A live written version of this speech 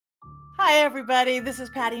Hi, everybody. This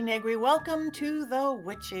is Patti Negri. Welcome to the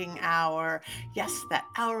Witching Hour. Yes, that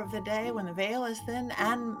hour of the day when the veil is thin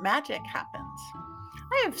and magic happens.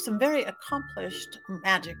 I have some very accomplished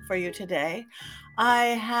magic for you today. I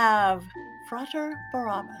have Frater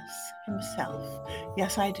Barrabbas himself.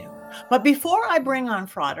 Yes, I do. But before I bring on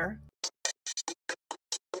Frater,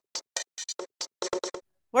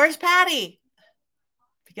 where's Patti?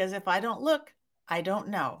 Because if I don't look, I don't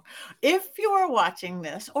know. If you are watching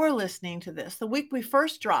this or listening to this, the week we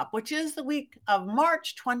first drop, which is the week of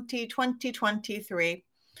March 2023,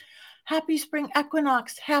 happy spring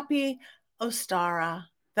equinox, happy Ostara.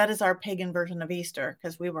 That is our pagan version of Easter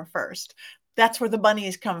because we were first. That's where the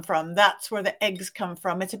bunnies come from. That's where the eggs come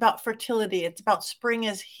from. It's about fertility. It's about spring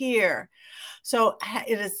is here. So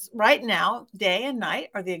it is right now, day and night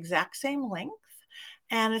are the exact same length.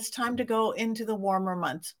 And it's time to go into the warmer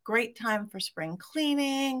months. Great time for spring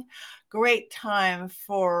cleaning, great time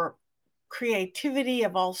for creativity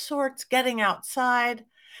of all sorts, getting outside.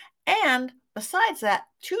 And besides that,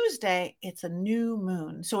 Tuesday, it's a new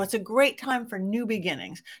moon. So it's a great time for new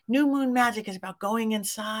beginnings. New moon magic is about going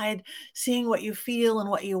inside, seeing what you feel and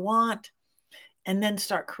what you want, and then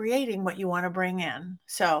start creating what you want to bring in.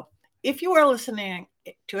 So if you are listening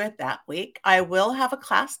to it that week, I will have a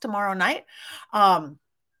class tomorrow night.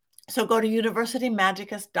 So go to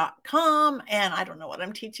universitymagicus.com, and I don't know what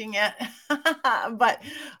I'm teaching yet, but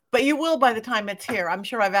you will by the time it's here. I'm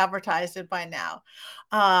sure I've advertised it by now.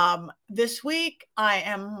 This week I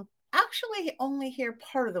am actually only here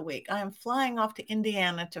part of the week. I am flying off to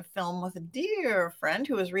Indiana to film with a dear friend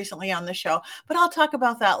who was recently on the show, but I'll talk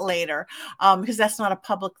about that later because that's not a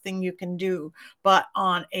public thing you can do. But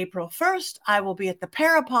on April 1st, I will be at the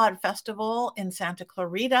Parapod Festival in Santa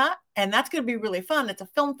Clarita, and that's going to be really fun. It's a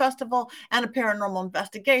film festival and a paranormal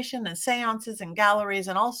investigation and seances and galleries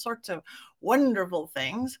and all sorts of wonderful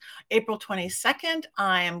things. April 22nd,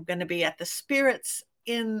 I am going to be at the Spirits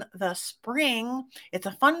in the Spring. It's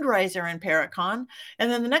a fundraiser in Paracon. And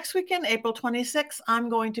then the next weekend, April 26th, I'm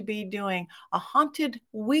going to be doing a haunted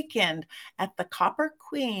weekend at the Copper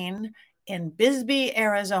Queen in Bisbee,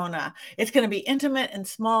 Arizona. It's going to be intimate and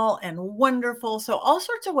small and wonderful. So all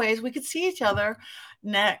sorts of ways we could see each other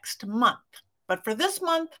next month. But for this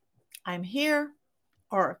month, I'm here,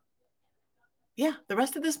 or yeah, the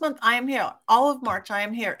rest of this month, I am here. All of March, I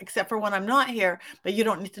am here, except for when I'm not here, but you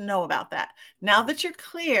don't need to know about that. Now that you're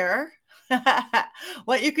clear,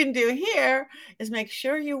 what you can do here is make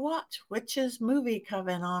sure you watch Witches Movie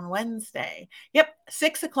Coven on Wednesday. Yep,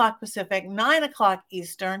 6 o'clock Pacific, 9 o'clock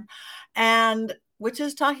Eastern, and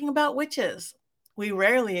Witches talking about witches. We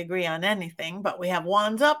rarely agree on anything, but we have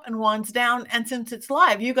wands up and wands down, and since it's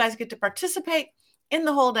live, you guys get to participate in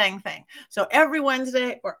the whole dang thing. So every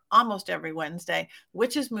Wednesday, or almost every Wednesday,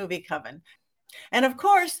 Witches Movie Coven. And of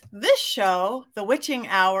course, this show, The Witching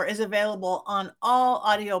Hour, is available on all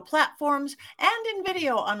audio platforms and in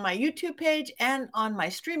video on my YouTube page and on my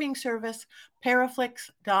streaming service,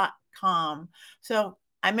 paraflix.com. So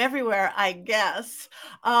I'm everywhere, I guess.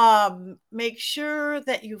 Make sure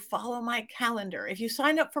that you follow my calendar. If you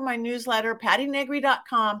sign up for my newsletter,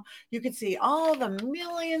 pattinegri.com, you can see all the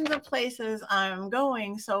millions of places I'm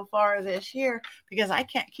going so far this year because I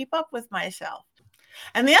can't keep up with myself.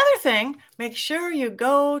 And the other thing, make sure you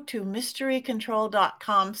go to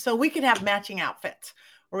mysterycontrol.com so we can have matching outfits.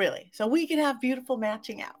 Really. So we could have beautiful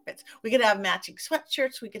matching outfits. We could have matching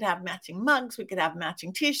sweatshirts. We could have matching mugs. We could have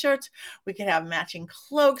matching t-shirts. We could have matching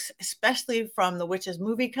cloaks, especially from the Witches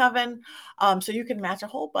Movie Coven. So you can match a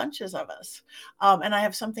whole bunches of us. And I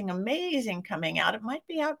have something amazing coming out. It might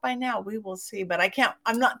be out by now. We will see, but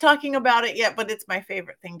I'm not talking about it yet, but it's my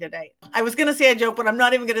favorite thing to date. I was going to say a joke, but I'm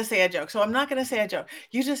not even going to say a joke. So I'm not going to say a joke.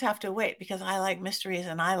 You just have to wait because I like mysteries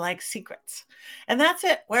and I like secrets. And that's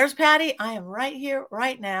it. Where's Patti? I am right here,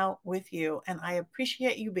 right now with you, and I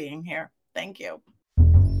appreciate you being here. Thank you.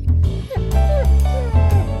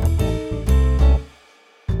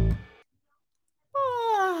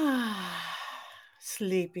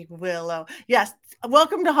 Sleepy Willow. Yes,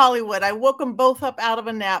 welcome to Hollywood. I woke them both up out of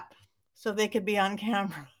a nap so they could be on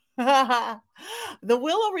camera. The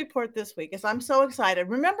Willow Report this week is I'm so excited.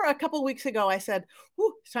 Remember a couple weeks ago I said,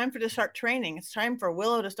 it's time for to start training. It's time for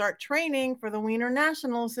Willow to start training for the Wiener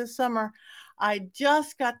Nationals this summer. I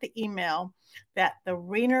just got the email that the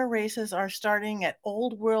Wiener races are starting at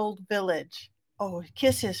Old World Village. Oh,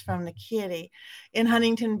 kisses from the kitty in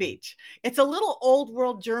Huntington Beach. It's a little old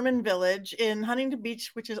world German village in Huntington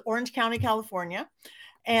Beach, which is Orange County, California.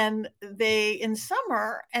 And they, in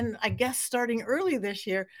summer, and I guess starting early this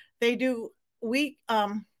year, they do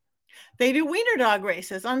They do wiener dog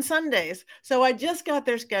races on Sundays. So I just got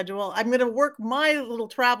their schedule. I'm going to work my little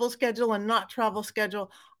travel schedule and not travel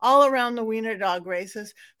schedule all around the wiener dog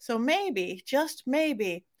races. So maybe, just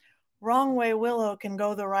maybe, Wrong Way Willow can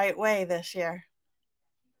go the right way this year.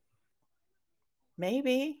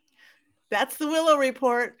 Maybe. That's the Willow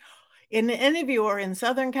Report. In any of you are in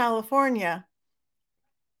Southern California,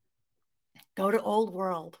 go to Old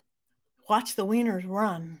World. Watch the wieners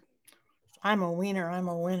run. I'm a wiener, I'm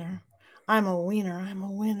a winner. I'm a wiener, I'm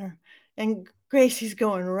a winner. And Gracie's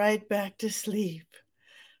going right back to sleep.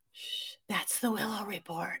 Shh, that's the Willow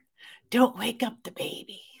Report. Don't wake up the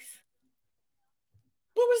babies.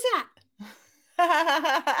 What was that?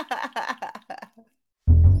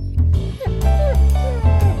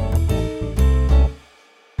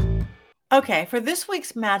 Okay, for this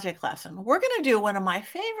week's magic lesson, we're going to do one of my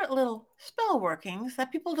favorite little spell workings that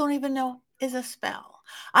people don't even know is a spell.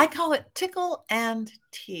 I call it Tickle and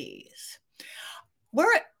Tease.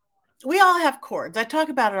 We all have cords. I talk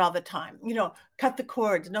about it all the time. Cut the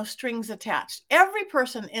cords, no strings attached. Every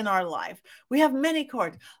person in our life, we have many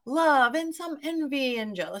cords. Love and some envy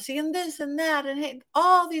and jealousy and this and that and hate,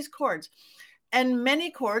 all these cords. And many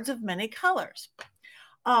cords of many colors.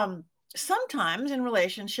 Sometimes in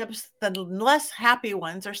relationships, the less happy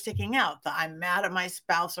ones are sticking out. I'm mad at my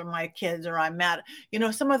spouse or my kids, or I'm mad,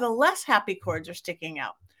 some of the less happy cords are sticking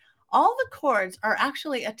out. All the cords are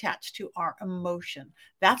actually attached to our emotion.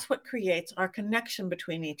 That's what creates our connection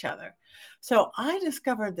between each other. So I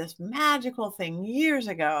discovered this magical thing years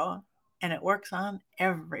ago, and it works on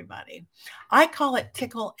everybody. I call it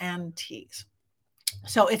Tickle and Tease.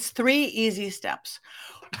 So it's 3 easy steps.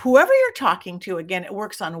 Whoever you're talking to, again, it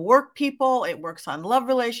works on work people, it works on love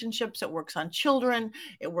relationships, it works on children,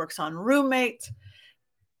 it works on roommates.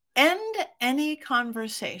 End any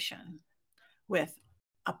conversation with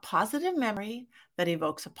a positive memory that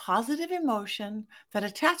evokes a positive emotion that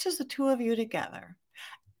attaches the two of you together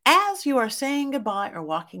as you are saying goodbye or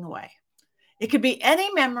walking away. It could be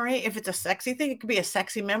any memory. If it's a sexy thing, it could be a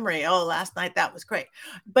sexy memory. Oh, last night, that was great.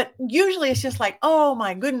 But usually it's just like, oh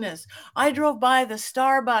my goodness, I drove by the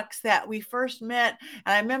Starbucks that we first met.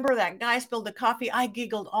 And I remember that guy spilled the coffee. I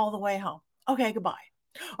giggled all the way home. Okay, goodbye.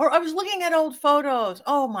 Or I was looking at old photos.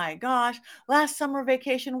 Oh my gosh, last summer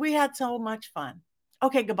vacation, we had so much fun.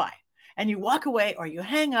 Okay, goodbye. And you walk away or you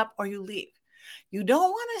hang up or you leave. You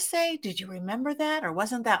don't want to say, did you remember that? Or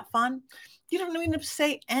wasn't that fun? You don't need to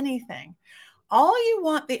say anything. All you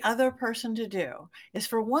want the other person to do is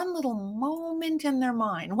for one little moment in their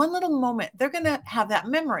mind, one little moment, they're going to have that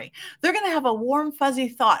memory. They're going to have a warm, fuzzy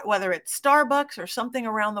thought, whether it's Starbucks or something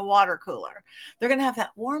around the water cooler. They're going to have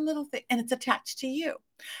that warm little thing, and it's attached to you.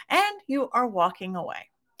 And you are walking away.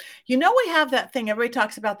 We have that thing, everybody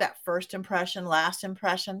talks about that first impression, last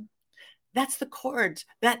impression. That's the cords.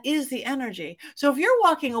 That is the energy. So if you're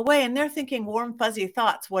walking away and they're thinking warm, fuzzy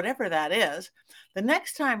thoughts, whatever that is, the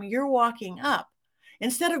next time you're walking up,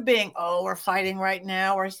 instead of being, oh, we're fighting right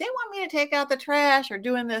now, or they want me to take out the trash or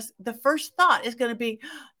doing this, the first thought is going to be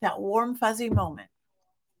that warm, fuzzy moment.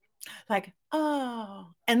 Like, oh,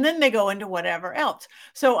 and then they go into whatever else.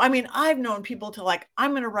 So, I've known people to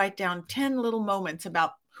I'm going to write down 10 little moments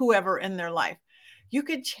about whoever in their life. You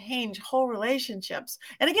could change whole relationships.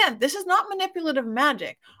 And again, this is not manipulative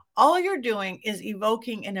magic. All you're doing is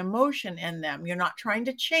evoking an emotion in them. You're not trying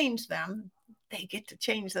to change them. They get to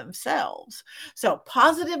change themselves. So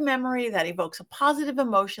positive memory that evokes a positive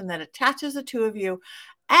emotion that attaches the two of you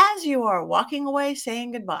as you are walking away,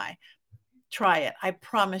 saying goodbye. Try it. I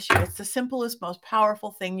promise you, it's the simplest, most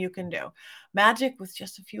powerful thing you can do. Magic with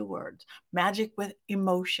just a few words. Magic with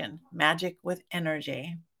emotion. Magic with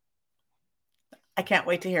energy. I can't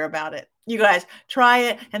wait to hear about it. You guys try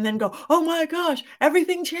it and then go, oh my gosh,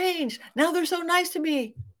 everything changed. Now they're so nice to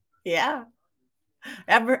me. Yeah.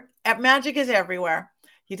 Magic is everywhere.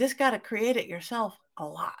 You just got to create it yourself a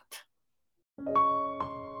lot.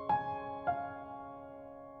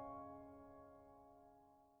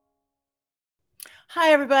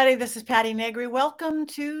 Hi, everybody. This is Patti Negri. Welcome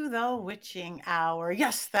to the Witching Hour.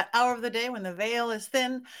 Yes, that hour of the day when the veil is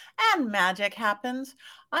thin and magic happens.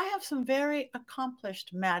 I have some very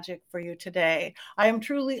accomplished magic for you today. I am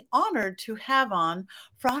truly honored to have on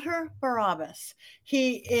Frater Barrabbas.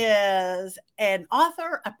 He is an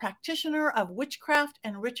author, a practitioner of witchcraft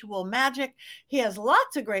and ritual magic. He has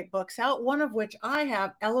lots of great books out, one of which I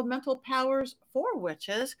have, Elemental Powers for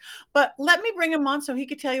Witches. But let me bring him on so he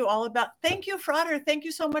could tell you all about. Thank you, Frater. Thank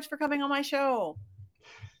you so much for coming on my show.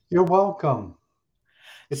 You're welcome.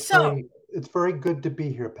 It's very good to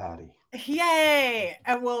be here, Patti. Yay.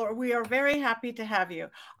 Well, we are very happy to have you.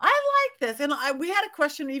 I like this. And we had a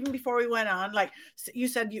question even before we went on. Like you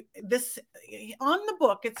said, this on the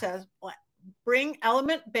book, it says, bring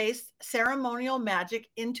element-based ceremonial magic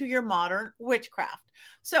into your modern witchcraft.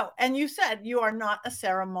 So, and you said you are not a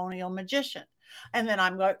ceremonial magician. And then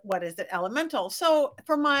I'm going, what is it? Elemental. So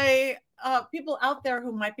for my people out there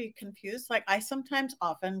who might be confused, like I sometimes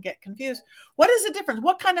often get confused. What is the difference?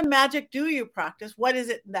 What kind of magic do you practice? What is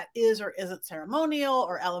it that is or isn't ceremonial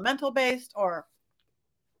or elemental based? Or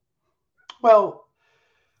Well,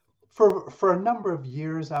 for a number of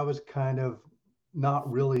years, I was kind of not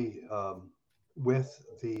really with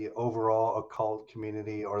the overall occult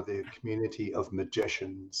community or the community of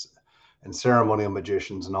magicians and ceremonial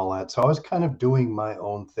magicians and all that. So I was kind of doing my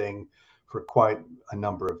own thing for quite a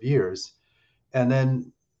number of years. And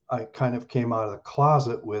then I kind of came out of the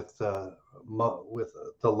closet with the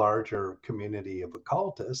larger community of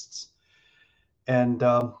occultists. And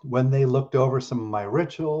when they looked over some of my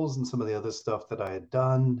rituals and some of the other stuff that I had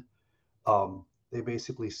done, they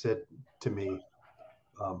basically said to me,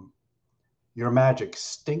 your magic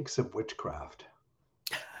stinks of witchcraft.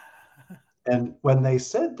 And when they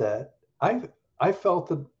said that, I felt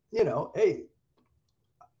that, hey,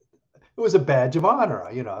 it was a badge of honor.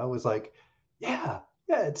 I was like, yeah,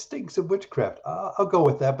 it stinks of witchcraft. I'll go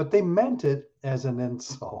with that. But they meant it as an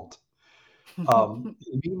insult,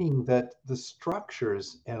 meaning that the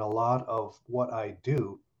structures and a lot of what I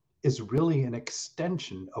do is really an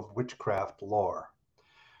extension of witchcraft lore.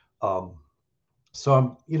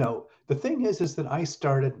 So the thing is that I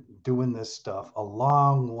started doing this stuff a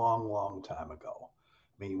long, long, long time ago.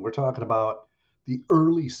 I mean, we're talking about the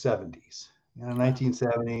early 70s.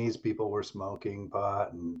 1970s, people were smoking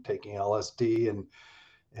pot and taking LSD, and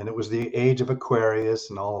it was the age of Aquarius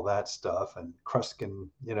and all of that stuff. And Kruskin,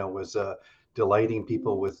 was delighting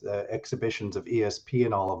people with exhibitions of ESP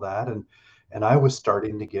and all of that. And I was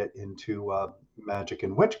starting to get into magic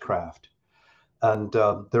and witchcraft. And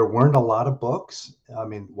there weren't a lot of books. I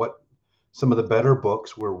mean, some of the better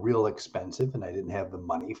books were real expensive, and I didn't have the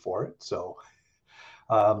money for it. So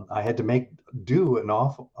I had to make do a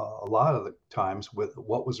lot of the times with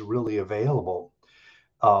what was really available.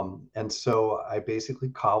 And so I basically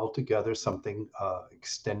cobbled together something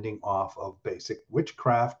extending off of basic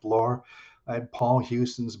witchcraft lore. I had Paul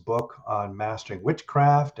Hewson's book on mastering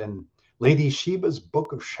witchcraft and Lady Sheba's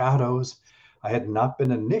Book of Shadows. I had not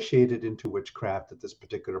been initiated into witchcraft at this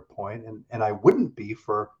particular point, and I wouldn't be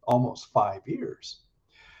for almost 5 years.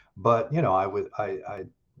 But I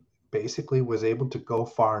basically was able to go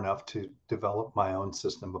far enough to develop my own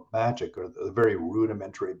system of magic, or the very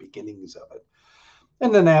rudimentary beginnings of it.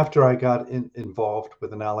 And then after I got involved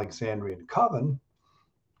with an Alexandrian coven,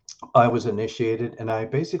 I was initiated, and I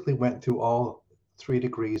basically went through all 3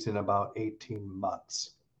 degrees in about 18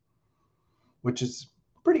 months, which is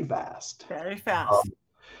pretty fast. Very fast.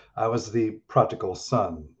 I was the prodigal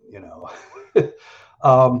son, the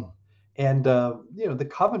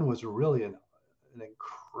coven was really an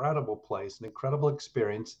incredible place, an incredible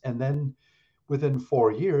experience. And then within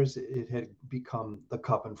 4 years, it had become the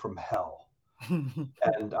coven from hell.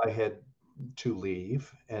 And I had to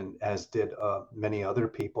leave, and as did many other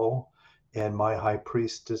people. And my high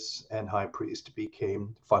priestess and high priest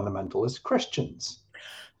became fundamentalist Christians.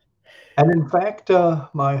 And in fact,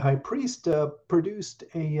 my high priest produced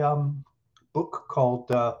a book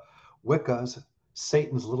called Wicca's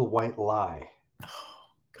Satan's Little White Lie,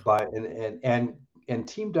 and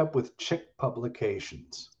teamed up with Chick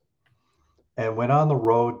Publications, and went on the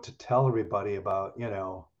road to tell everybody about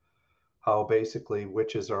how basically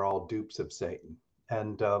witches are all dupes of Satan.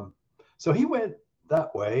 And so he went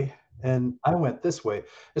that way, and I went this way.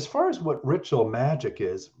 As far as what ritual magic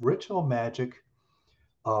is, ritual magic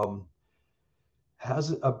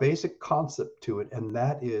has a basic concept to it, and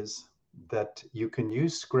that is that you can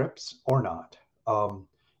use scripts or not.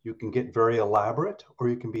 You can get very elaborate, or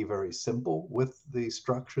you can be very simple with the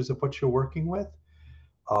structures of what you're working with.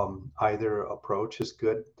 Either approach is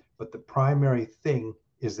good, but the primary thing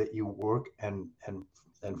is that you work and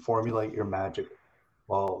formulate your magic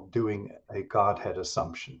while doing a Godhead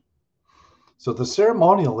assumption. So the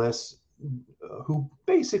ceremonialists, who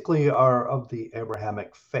basically are of the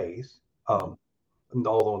Abrahamic faith,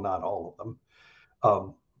 although not all of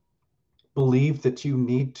them, believe that you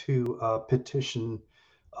need to petition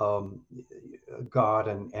God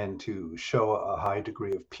and to show a high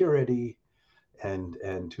degree of purity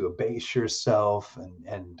and to abase yourself,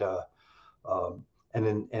 and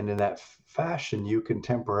in that fashion you can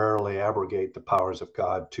temporarily abrogate the powers of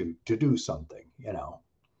God to do something,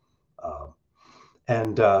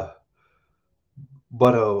 and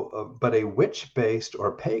but a witch-based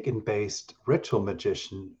or pagan-based ritual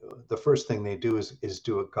magician, the first thing they do is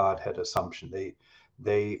do a godhead assumption.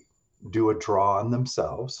 They do a draw on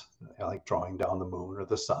themselves, like drawing down the moon or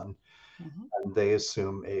the sun, Mhm. and they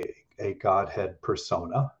assume a godhead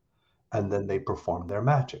persona, and then they perform their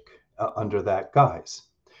magic under that guise.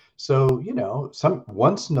 So, some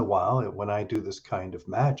once in a while when I do this kind of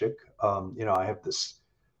magic, I have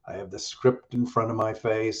this script in front of my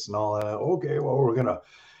face and all that. Okay, well, we're gonna,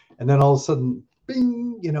 and then all of a sudden,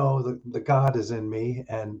 bing, the God is in me,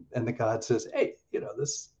 and the God says, hey,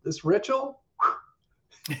 this ritual,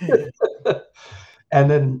 and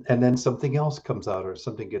then something else comes out or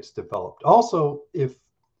something gets developed. Also, if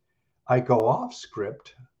I go off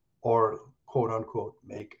script or quote unquote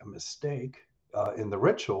make a mistake in the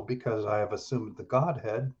ritual because I have assumed the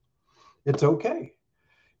Godhead, it's okay.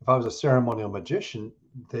 If I was a ceremonial magician,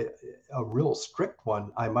 a real strict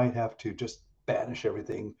one, I might have to just banish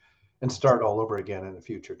everything and start all over again in a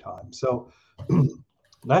future time. So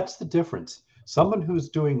that's the difference. Someone who's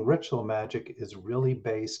doing ritual magic is really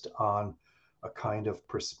based on a kind of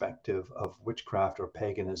perspective of witchcraft or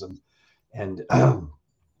paganism, and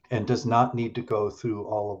and does not need to go through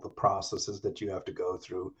all of the processes that you have to go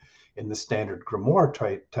through in the standard grimoire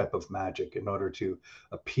type of magic in order to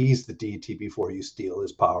appease the deity before you steal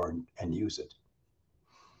his power and use it.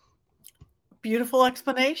 Beautiful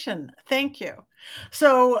explanation. Thank you.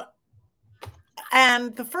 So,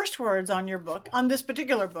 and the first words on your book, on this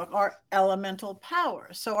particular book, are elemental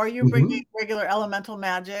powers. So, are you bringing Mm-hmm. regular elemental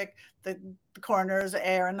magic, the corners, the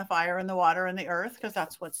air, and the fire, and the water, and the earth? Because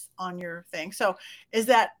that's what's on your thing. So, is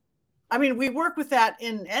that, I mean, we work with that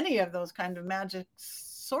in any of those kind of magic,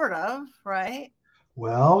 sort of, right?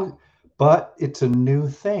 Well, but it's a new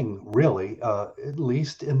thing, really, at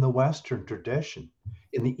least in the Western tradition.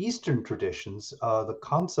 In the Eastern traditions, the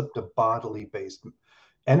concept of bodily based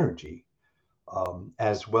energy,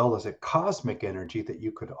 as well as a cosmic energy that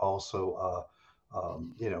you could also,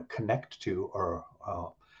 connect to, or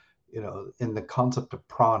in the concept of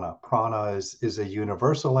prana. Prana is a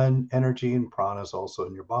universal energy, and prana is also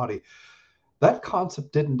in your body. That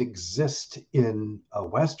concept didn't exist in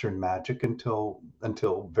Western magic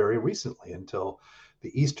until very recently, until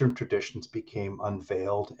the Eastern traditions became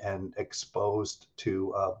unveiled and exposed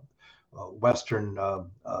to Western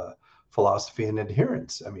philosophy and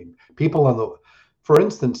adherence. I mean, for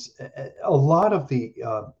instance, a lot of the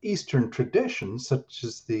Eastern traditions, such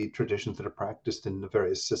as the traditions that are practiced in the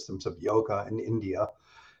various systems of yoga in India,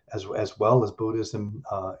 as well as Buddhism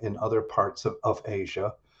in other parts of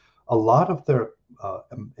Asia, a lot of their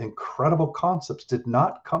incredible concepts did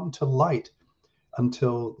not come to light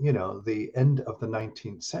until the end of the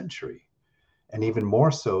 19th century, and even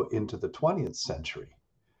more so into the 20th century.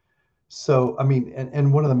 So, I mean,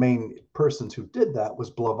 and one of the main persons who did that was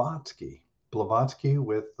Blavatsky. Blavatsky,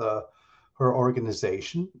 with her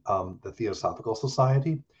organization, the Theosophical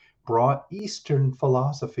Society, brought Eastern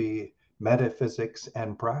philosophy, metaphysics,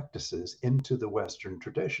 and practices into the Western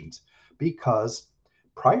traditions. Because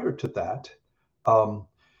prior to that, um,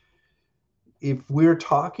 if we're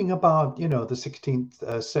talking about, the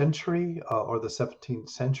 16th century or the 17th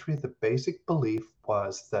century, the basic belief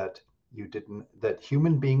was that that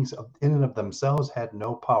human beings in and of themselves had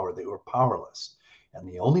no power. They were powerless. And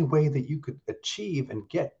the only way that you could achieve and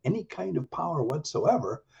get any kind of power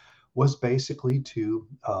whatsoever was basically to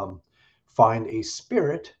find a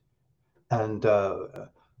spirit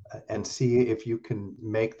and see if you can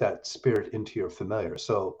make that spirit into your familiar.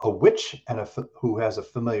 So a witch who has a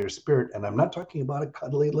familiar spirit, and I'm not talking about a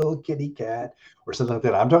cuddly little kitty cat or something like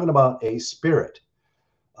that. I'm talking about a spirit,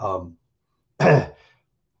 um,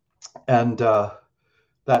 and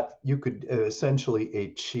that you could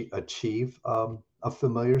essentially achieve a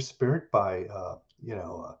familiar spirit by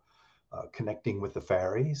connecting with the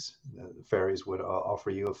fairies. The fairies would offer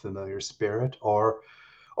you a familiar spirit, or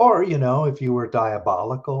if you were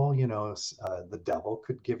diabolical, the devil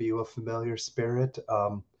could give you a familiar spirit,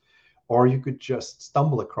 or you could just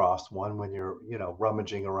stumble across one when you're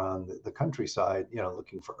rummaging around the countryside,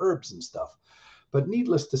 looking for herbs and stuff. But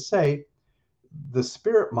needless to say, the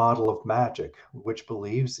spirit model of magic, which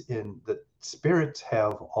believes in that spirits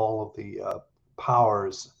have all of the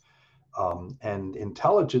powers and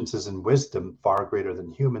intelligences and wisdom far greater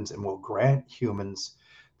than humans, and will grant humans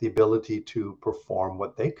the ability to perform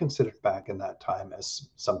what they considered back in that time as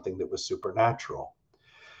something that was supernatural.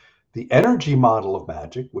 The energy model of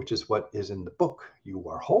magic, which is what is in the book you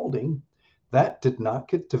are holding, that did not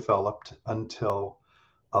get developed until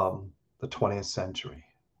the 20th century.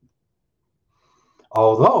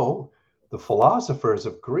 Although The philosophers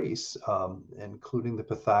of Greece, including the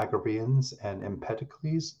Pythagoreans and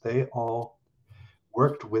Empedocles, they all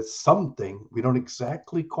worked with something. We don't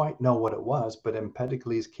exactly quite know what it was, but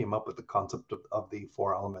Empedocles came up with the concept of the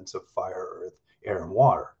four elements of fire, earth, air, and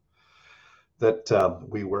water that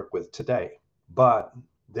we work with today. But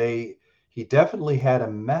he definitely had a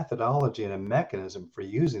methodology and a mechanism for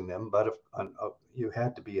using them, but you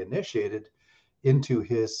had to be initiated into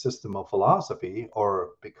his system of philosophy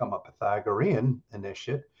or become a Pythagorean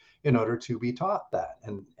initiate in order to be taught that.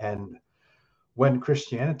 And when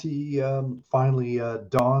Christianity finally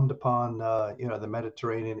dawned upon the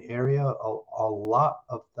Mediterranean area, a lot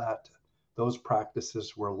of those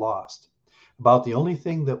practices were lost. About the only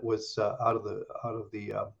thing that was out of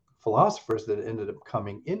the philosophers that ended up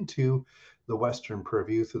coming into the Western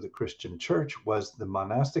purview through the Christian church was the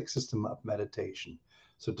monastic system of meditation.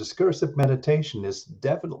 So discursive meditation is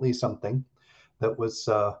definitely something that was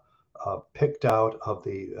picked out of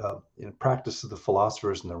the practice of the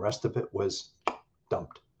philosophers, and the rest of it was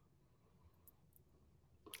dumped.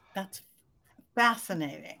 That's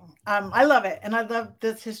fascinating. I love it. And I love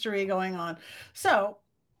this history going on. So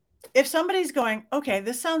if somebody's going, okay,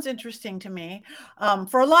 this sounds interesting to me,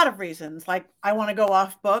 for a lot of reasons, like I want to go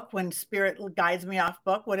off book when spirit guides me off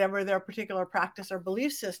book, whatever their particular practice or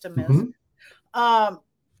belief system is.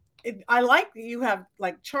 I like that you have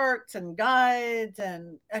like charts and guides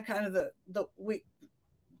and kind of I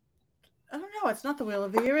don't know, it's not the wheel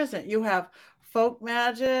of the year, is it? You have folk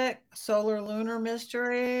magic, solar lunar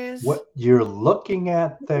mysteries. What you're looking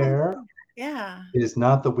at there is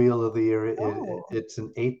not the wheel of the year. It's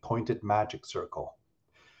an 8-pointed magic circle.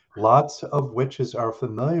 Lots of witches are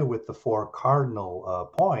familiar with the 4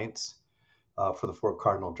 cardinal points for the 4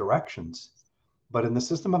 cardinal directions. But in the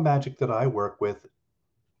system of magic that I work with,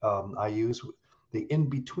 I use the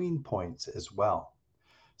in-between points as well.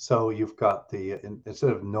 So you've got instead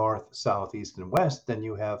of north, south, east, and west, then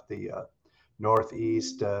you have the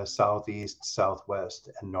northeast, southeast, southwest,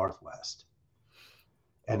 and northwest.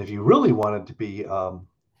 And if you really wanted to be,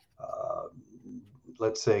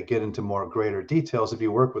 let's say, get into more greater details, if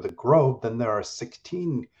you work with a globe, then there are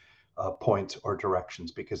 16 points or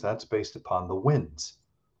directions, because that's based upon the winds.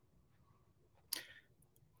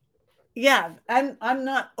 Yeah, I'm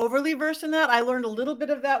not overly versed in that. I learned a little bit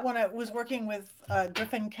of that when I was working with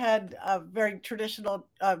Griffin Kidd, a very traditional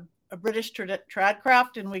British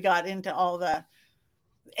tradcraft, and we got into all the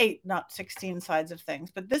 8, not 16 sides of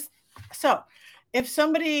things. But so if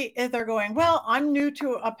they're going, well, I'm new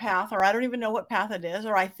to a path, or I don't even know what path it is,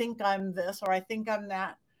 or I think I'm this, or I think I'm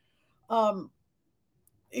that.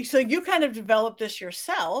 So you kind of developed this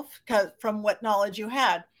yourself from what knowledge you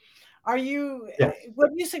had. What do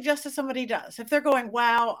you suggest that somebody does if they're going,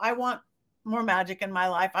 wow, I want more magic in my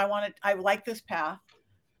life, I like this path?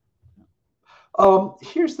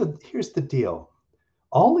 Here's the deal.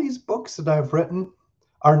 All these books that I've written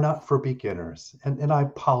are not for beginners, and I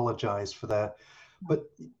apologize for that. But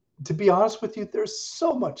to be honest with you, there's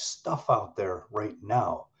so much stuff out there right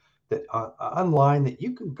now that online that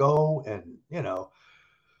you can go and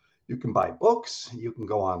you can buy books, you can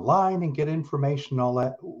go online and get information, all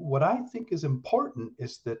that. What I think is important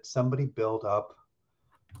is that somebody build up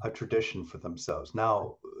a tradition for themselves.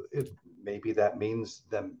 Now, maybe that means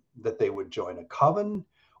that they would join a coven,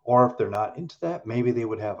 or if they're not into that, maybe they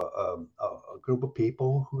would have a group of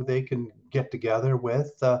people who they can get together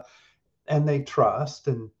with and they trust.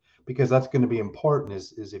 And because that's going to be important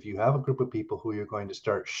is if you have a group of people who you're going to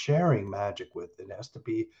start sharing magic with, it has to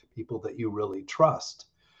be people that you really trust.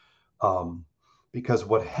 Because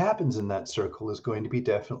what happens in that circle is going to be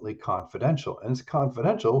definitely confidential. And it's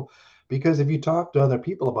confidential because if you talk to other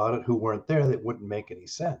people about it who weren't there, that wouldn't make any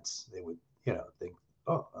sense. They would, think,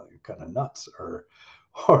 oh, you're kind of nuts, or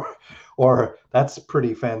that's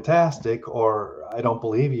pretty fantastic, or I don't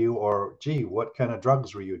believe you, or gee, what kind of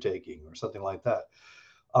drugs were you taking, or something like that.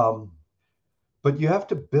 But you have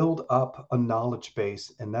to build up a knowledge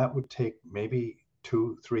base, and that would take maybe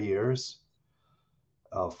 2-3 years.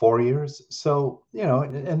 4 years. So,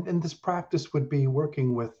 and this practice would be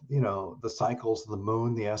working with, the cycles of the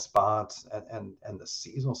moon, the spots, and the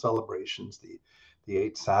seasonal celebrations, the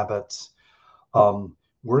 8 Sabbats,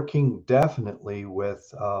 working definitely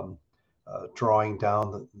with drawing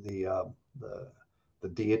down the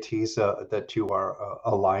deities that you are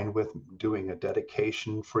aligned with, doing a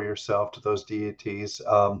dedication for yourself to those deities,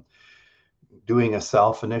 doing a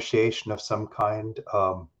self-initiation of some kind.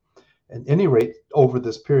 At any rate, over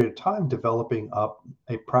this period of time, developing up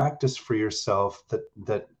a practice for yourself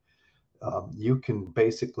that you can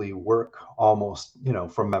basically work almost,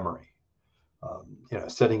 from memory.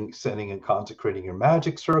 setting and consecrating your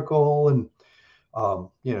magic circle, and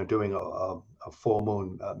doing a full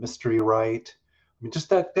moon mystery rite. I mean, just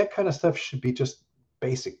that kind of stuff should be just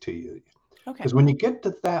basic to you. Okay. Because when you get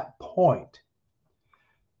to that point,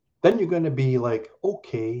 then you're going to be like,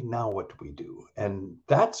 okay, now what do we do? And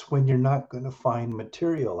that's when you're not going to find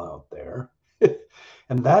material out there.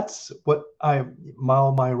 And that's what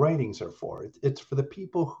all my writings are for. It's for the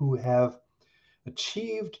people who have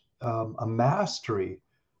achieved a mastery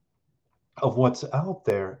of what's out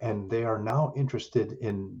there, and they are now interested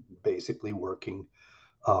in basically working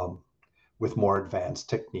with more advanced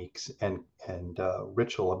techniques and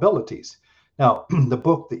ritual abilities. Now, the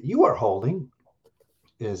book that you are holding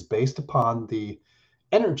is based upon the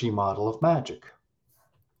energy model of magic,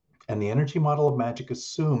 and the energy model of magic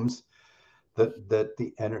assumes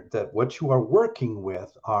that what you are working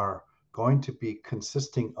with are going to be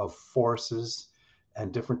consisting of forces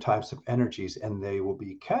and different types of energies, and they will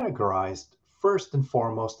be categorized first and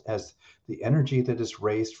foremost as the energy that is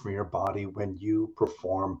raised from your body when you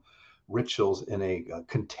perform rituals in a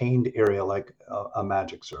contained area like a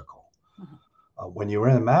magic circle. Mm-hmm. When you're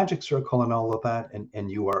in a magic circle and all of that,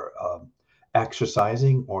 and you are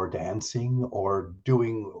exercising or dancing or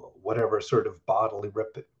doing whatever sort of bodily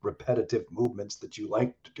repetitive movements that you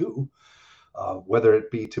like to do, whether it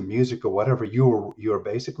be to music or whatever, you're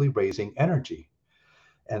basically raising energy.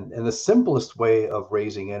 And the simplest way of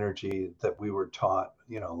raising energy that we were taught,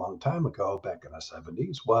 a long time ago, back in the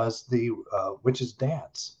 70s, was the witch's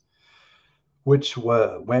dance, which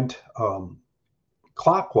went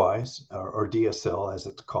clockwise, or DSL as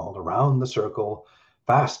it's called, around the circle,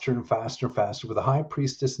 faster and faster and faster, with a high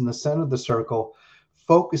priestess in the center of the circle,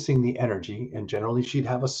 focusing the energy. And generally she'd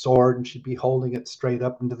have a sword and she'd be holding it straight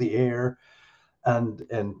up into the air. And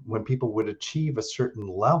when people would achieve a certain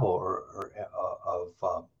level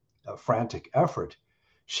of frantic effort,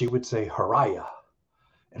 she would say Haraya,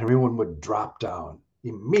 and everyone would drop down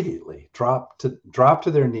immediately, drop to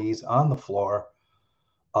their knees on the floor,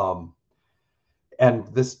 and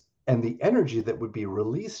the energy that would be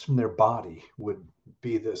released from their body would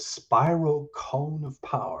be this spiral cone of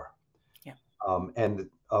power. Yeah.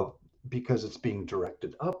 Because it's being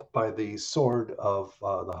directed up by the sword of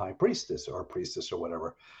the high priestess or priestess or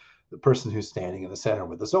whatever, the person who's standing in the center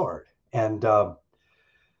with the sword. And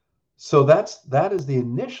so that is the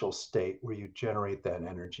initial state where you generate that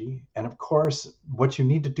energy. And of course, what you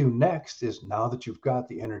need to do next is, now that you've got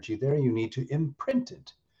the energy there, you need to imprint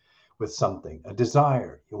it with something, a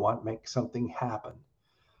desire. You want to make something happen.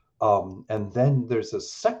 And then there's a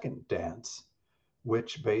second dance,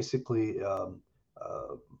 which basically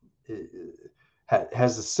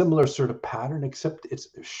has a similar sort of pattern, except it's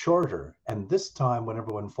shorter. And this time, when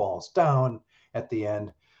everyone falls down at the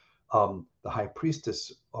end, the high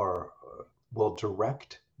priestess will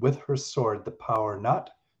direct with her sword the power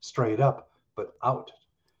not straight up, but out,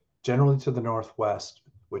 generally to the northwest,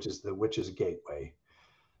 which is the witch's gateway.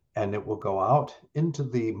 And it will go out into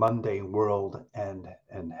the mundane world and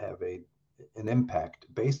have an impact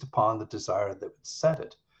based upon the desire that would set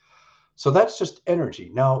it. So that's just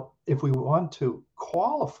energy. Now, if we want to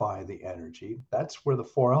qualify the energy, that's where the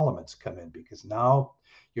four elements come in, because now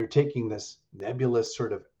you're taking this nebulous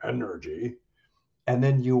sort of energy and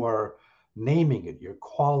then you are naming it, you're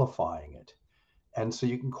qualifying it. And so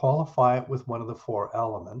you can qualify it with one of the four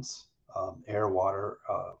elements, air, water,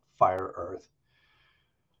 fire, earth.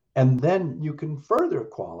 And then you can further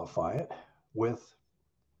qualify it with,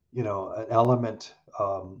 an element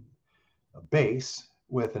base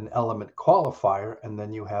with an element qualifier, and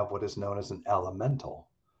then you have what is known as an elemental.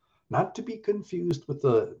 Not to be confused with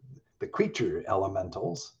the creature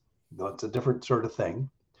elementals. It's a different sort of thing.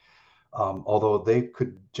 Although they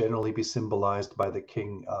could generally be symbolized by the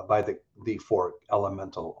king, by the four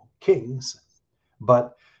elemental kings.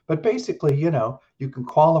 But basically, you can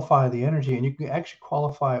qualify the energy, and you can actually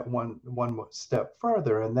qualify it one step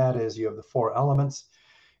further, and that is you have the four elements,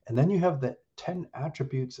 and then you have the 10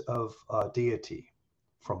 attributes of deity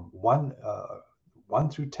from 1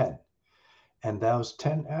 through 10. And those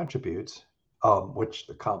 10 attributes, which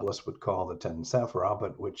the Kabbalists would call the 10 Sephirah,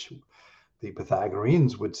 but which the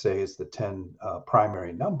Pythagoreans would say is the 10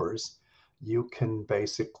 primary numbers, you can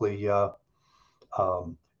basically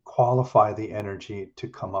qualify the energy to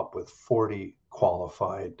come up with 40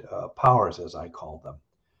 qualified powers, as I call them.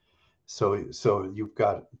 So you've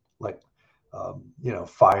got like,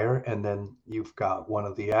 fire, and then you've got one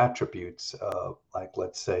of the attributes, like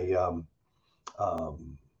let's say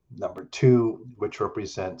number 2, which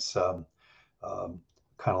represents kind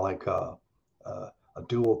of like a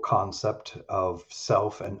dual concept of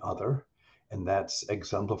self and other. and that's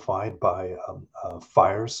exemplified by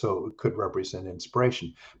fire, so it could represent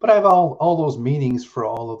inspiration. But I have all those meanings for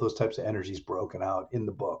all of those types of energies broken out in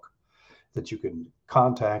the book that you can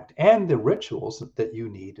contact, and the rituals that you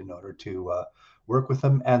need in order to work with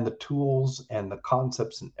them, and the tools and the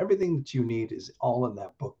concepts and everything that you need is all in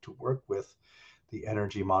that book to work with the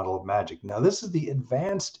energy model of magic. Now, this is the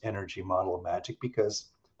advanced energy model of magic, because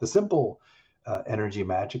the simple energy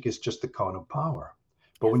magic is just the cone of power.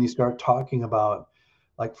 But when you start talking about,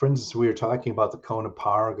 like, for instance, we were talking about the cone of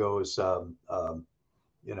power goes, DSL,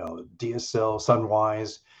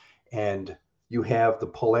 sunwise, and you have the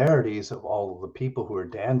polarities of all of the people who are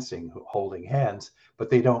dancing, holding hands, but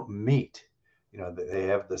they don't meet. They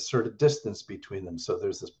have this sort of distance between them. So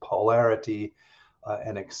there's this polarity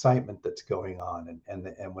and excitement that's going on.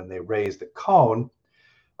 And when they raise the cone,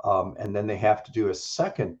 and then they have to do a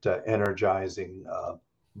second energizing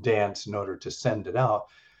dance in order to send it out,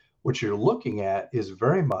 what you're looking at is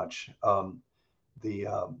very much the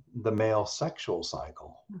male sexual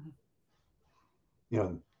cycle.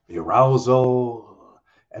 Mm-hmm. The arousal,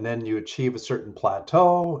 and then you achieve a certain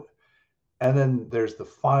plateau, and then there's the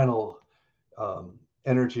final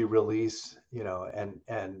energy release,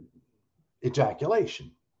 and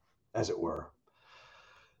ejaculation, as it were.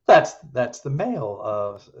 That's the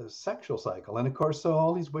male sexual cycle. And of course, so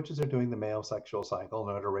all these witches are doing the male sexual cycle in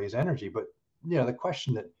order to raise energy. But the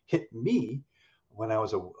question that hit me when I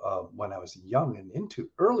was young and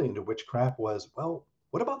early into witchcraft was, well,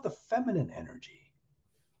 what about the feminine energy?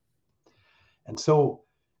 And so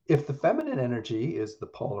if the feminine energy is the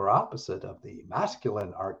polar opposite of the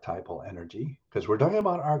masculine archetypal energy, because we're talking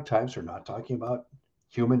about archetypes, we're not talking about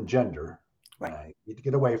human gender. Right. I need to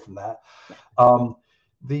get away from that. What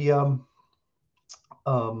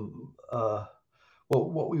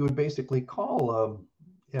we would basically call,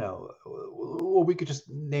 well, we could just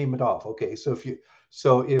name it off. Okay, so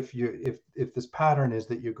if this pattern is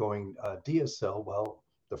that you're going DSL, well,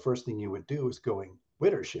 the first thing you would do is going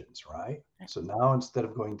Widdershins, right? So now instead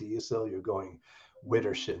of going DSL, you're going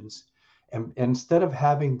Widdershins, and instead of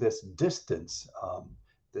having this distance,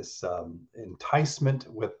 this enticement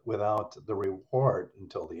without the reward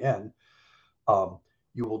until the end,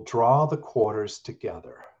 you will draw the quarters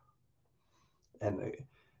together, and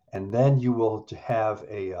then you will have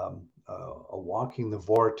a walking the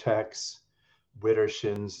vortex,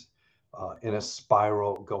 Widdershins, in a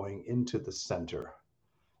spiral going into the center,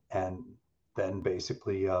 and then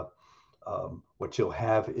basically what you'll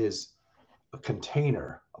have is a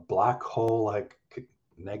container, a black hole like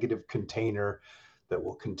negative container that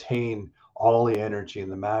will contain all the energy in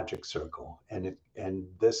the magic circle, and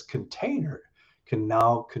this container can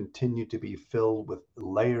now continue to be filled with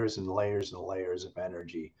layers and layers and layers of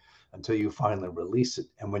energy until you finally release it.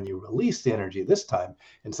 And when you release the energy this time,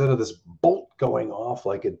 instead of this bolt going off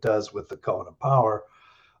like it does with the cone of power,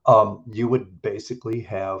 you would basically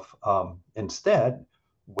have instead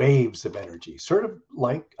waves of energy, sort of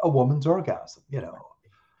like a woman's orgasm.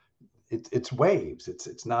 It's waves.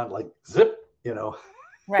 It's not like zip.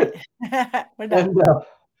 Right. But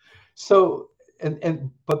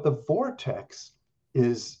the vortex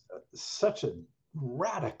is such a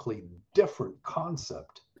radically different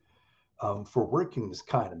concept for working this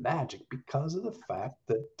kind of magic, because of the fact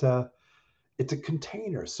that it's a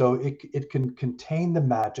container. So it can contain the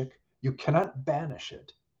magic. You cannot banish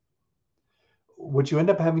it. What you end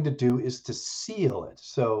up having to do is to seal it.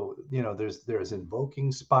 So, there's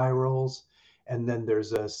invoking spirals, and then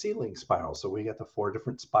there's a sealing spiral. So we got the 4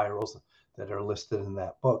 different spirals that are listed in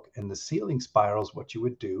that book. And the sealing spirals, what you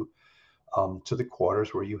would do to the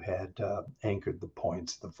quarters where you had anchored the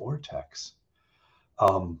points, the vortex.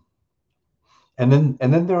 And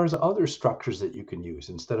then there's other structures that you can use.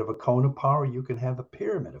 Instead of a cone of power, you can have a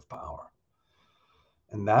pyramid of power.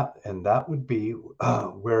 And that would be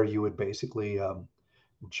where you would basically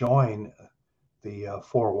join the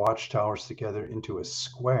 4 watchtowers together into a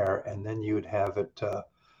square, and then you would have it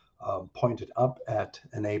pointed up at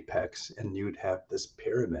an apex, and you'd have this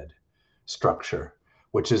pyramid structure,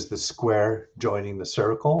 which is the square joining the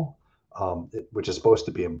circle, which is supposed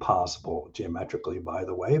to be impossible geometrically, by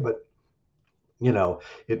the way, but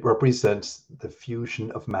it represents the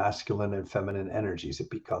fusion of masculine and feminine energies. It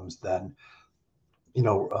becomes then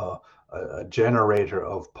a generator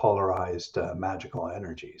of polarized magical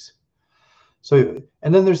energies. So,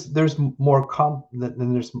 and then there's more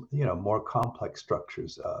more complex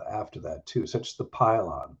structures after that too, such as the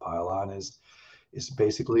pylon. Pylon is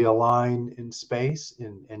basically a line in space,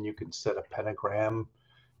 and you can set a pentagram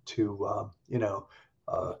to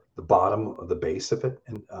the bottom of the base of it,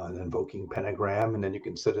 and an invoking pentagram, and then you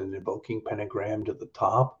can set an invoking pentagram to the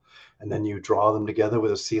top, and then you draw them together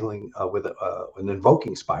with a ceiling with an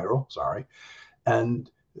invoking spiral. Sorry,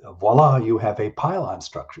 and voila, you have a pylon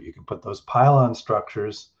structure. You can put those pylon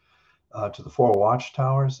structures to the 4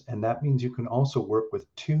 watchtowers, and that means you can also work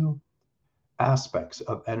with 2 aspects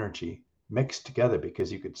of energy mixed together,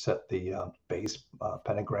 because you could set the base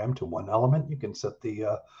pentagram to one element. You can set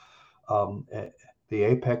the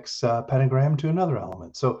apex pentagram to another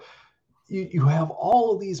element. So you have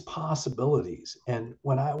all of these possibilities. And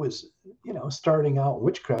when I was, starting out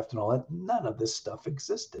witchcraft and all that, none of this stuff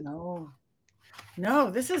existed.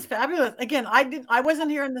 No, this is fabulous. Again, I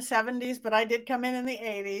wasn't here in the 70s, but I did come in the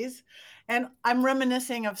 80s, and I'm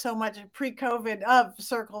reminiscing of so much pre-COVID of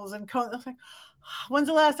circles and cones. I was like, when's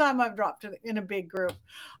the last time I've dropped in a big group?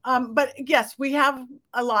 But yes, we have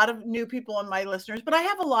a lot of new people in my listeners, but I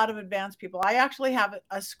have a lot of advanced people. I actually have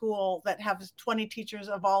a school that has 20 teachers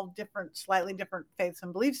of all different, slightly different faiths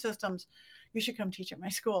and belief systems. You should come teach at my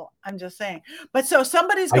school. I'm just saying. But so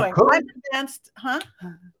somebody's going, I'm advanced, huh?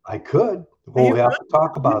 I could. Well, we have to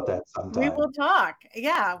talk about that sometime. We will talk.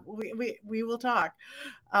 Yeah, we will talk.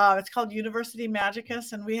 It's called University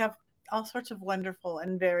Magicus, and we have all sorts of wonderful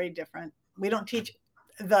and very different. We don't teach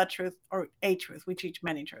the truth or a truth. We teach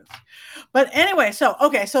many truths. But anyway, so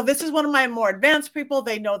this is one of my more advanced people.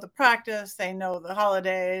 They know the practice. They know the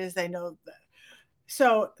holidays. They know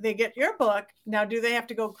so they get your book. Now, do they have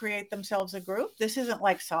to go create themselves a group? This isn't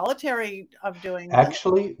like solitary of doing this.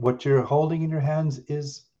 Actually, what you're holding in your hands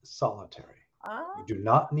is solitary. You do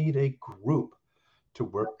not need a group to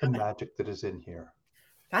work the magic that is in here.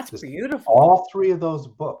 That's beautiful. All 3 of those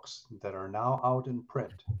books that are now out in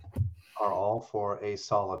print are all for a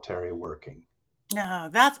solitary working. No,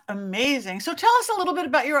 that's amazing. So tell us a little bit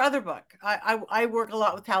about your other book. I work a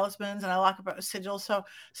lot with talismans, and I like about sigils.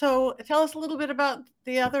 So tell us a little bit about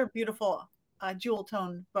the other beautiful jewel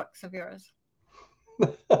tone books of yours.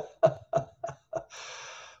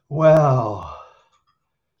 Well,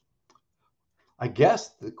 I guess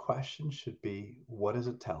the question should be, what is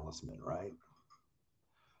a talisman, right?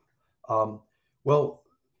 Well,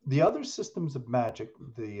 the other systems of magic,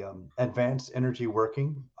 the advanced energy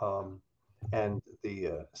working, and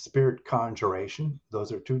the spirit conjuration,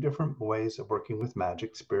 those are 2 different ways of working with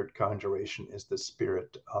magic. Spirit conjuration is the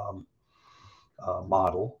spirit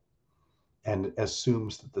model, and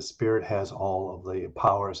assumes that the spirit has all of the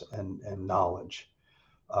powers and knowledge,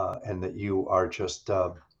 and that you are just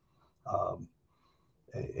a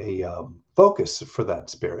focus for that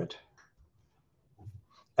spirit.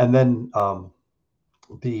 And then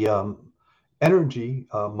the energy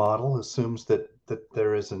model assumes that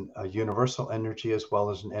there is a universal energy as well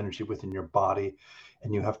as an energy within your body,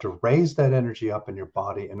 and you have to raise that energy up in your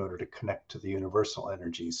body in order to connect to the universal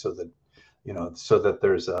energy, so that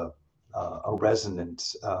there's a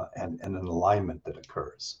resonance and an alignment that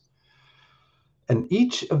occurs. And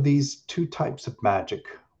each of these 2 types of magic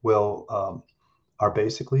are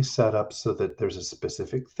basically set up so that there's a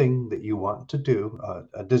specific thing that you want to do,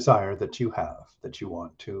 a desire that you have, that you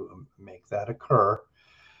want to make that occur.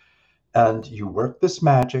 And you work this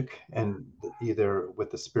magic, and either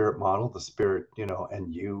with the spirit model, the spirit,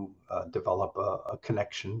 and you develop a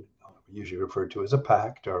connection, usually referred to as a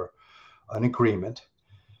pact or an agreement,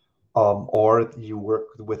 or you work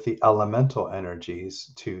with the elemental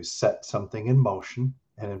energies to set something in motion.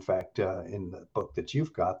 And in fact, in the book that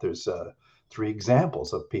you've got, there's 3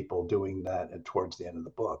 examples of people doing that towards the end of the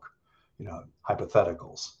book,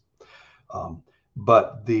 hypotheticals.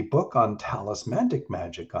 But the book on talismanic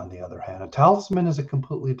magic, on the other hand, a talisman is a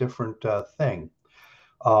completely different thing.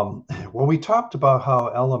 Well, we talked about how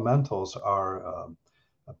elementals are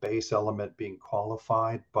a base element being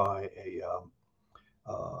qualified by a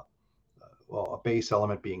base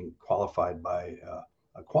element being qualified by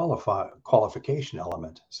a qualification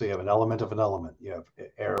element. So you have an element of an element. You have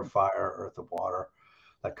air, fire, earth, and water,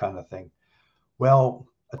 that kind of thing. Well,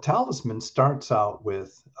 a talisman starts out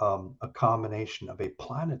with a combination of a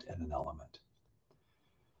planet and an element.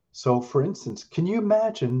 So, for instance, can you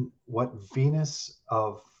imagine what Venus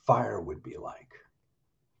of fire would be like?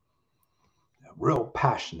 Real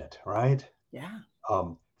passionate, right? Yeah.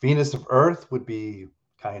 Venus of earth would be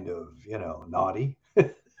kind of, naughty,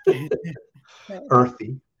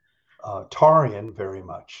 earthy, Taurian very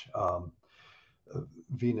much.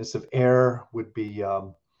 Venus of air would be,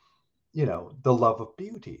 the love of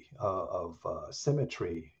beauty, of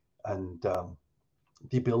symmetry, and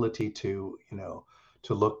the ability to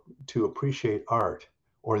appreciate art,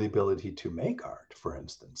 or the ability to make art, for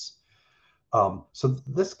instance. So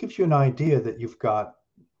this gives you an idea that you've got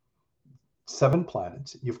 7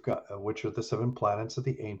 planets. You've got, which are the 7 planets of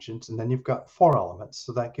the ancients, and then you've got 4 elements.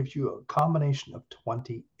 So that gives you a combination of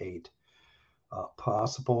 28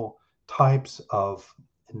 possible types of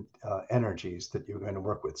energies that you're going to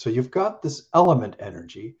work with. So you've got this element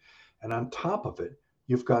energy, and on top of it,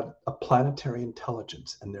 you've got a planetary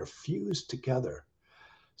intelligence, and they're fused together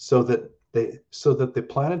so that the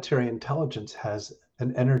planetary intelligence has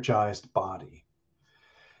an energized body.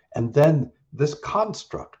 And then this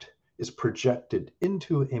construct is projected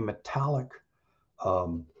into a metallic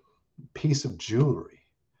piece of jewelry.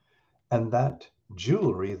 And that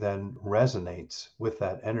jewelry then resonates with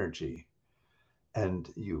that energy.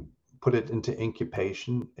 And you put it into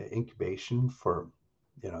incubation for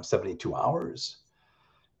 72 hours.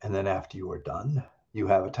 And then after you are done, you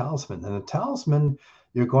have a talisman. And a talisman,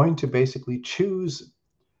 you're going to basically choose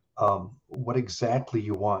what exactly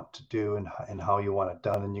you want to do and how you want it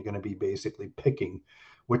done. And you're going to be basically picking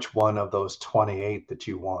which one of those 28 that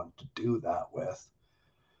you want to do that with.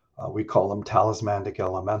 We call them talismanic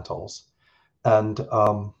elementals. And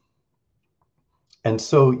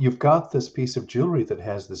so you've got this piece of jewelry that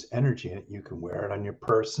has this energy in it. You can wear it on your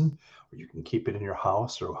person, or you can keep it in your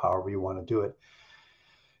house, or however you want to do it.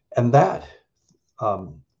 And that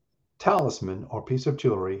talisman or piece of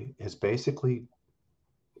jewelry is basically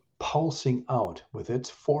pulsing out with its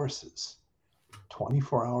forces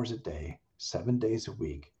 24 hours a day, 7 days a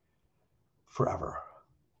week, forever,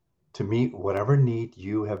 to meet whatever need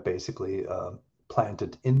you have basically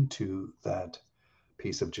planted into that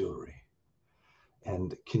piece of jewelry.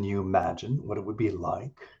 And can you imagine what it would be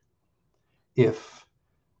like if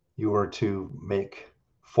you were to make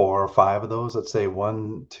 4 or 5 of those? Let's say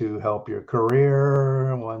one to help your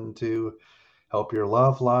career, one to help your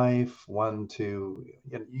love life, one to,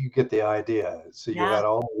 you get the idea. So you got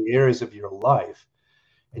all the areas of your life,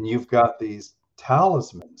 and you've got these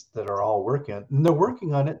talismans that are all working on it, and they're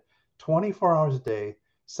working on it 24 hours a day,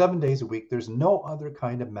 7 days a week. There's no other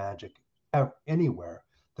kind of magic anywhere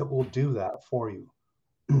that will do that for you.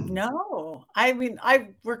 No, I mean,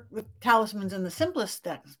 I've worked with talismans in the simplest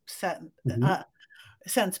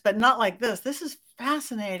sense, but not like this. This is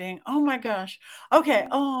fascinating. Oh my gosh. Okay.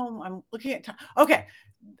 Oh, I'm looking at time. Okay.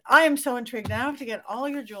 I am so intrigued. Now I have to get all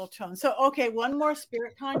your jewel tones. So, okay, one more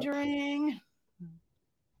spirit conjuring.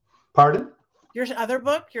 Pardon? Your other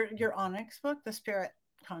book, your Onyx book, the spirit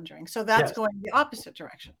conjuring. So that's going the opposite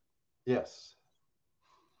direction. Yes.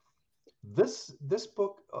 This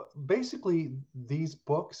book, basically, these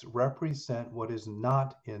books represent what is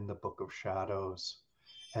not in the Book of Shadows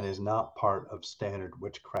and is not part of standard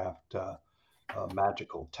witchcraft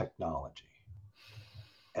magical technology.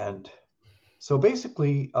 And so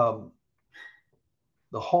basically, the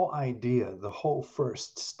whole idea, the whole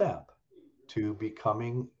first step to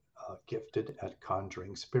becoming gifted at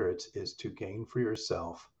conjuring spirits is to gain for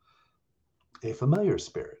yourself a familiar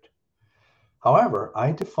spirit. However,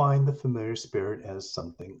 I define the familiar spirit as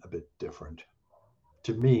something a bit different.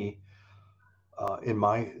 To me, in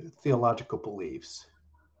my theological beliefs,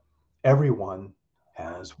 everyone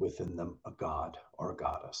has within them a god or a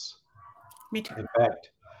goddess. Me too. In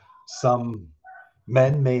fact, some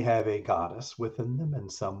men may have a goddess within them,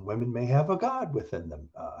 and some women may have a god within them.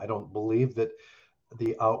 I don't believe that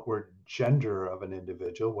the outward gender of an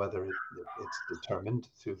individual, whether it's determined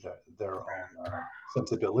through their own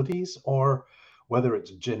sensibilities or whether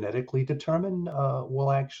it's genetically determined,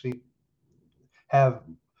 will actually have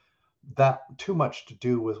that too much to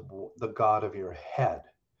do with the god of your head.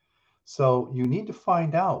 So you need to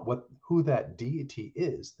find out who that deity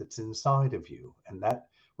is that's inside of you, and that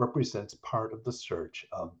represents part of the search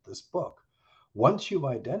of this book. Once you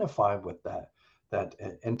identify what that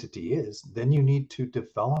entity is, then you need to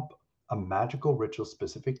develop a magical ritual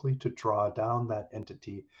specifically to draw down that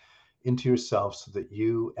entity into yourself so that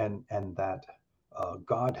you and that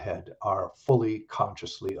Godhead are fully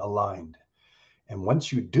consciously aligned. And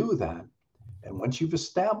once you do that, and once you've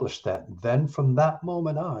established that, then from that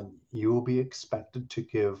moment on, you will be expected to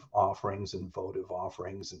give offerings and votive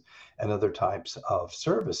offerings and other types of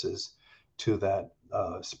services to that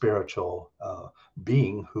spiritual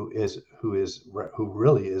being who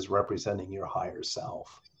really is representing your higher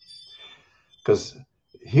self. Because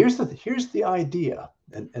here's the idea,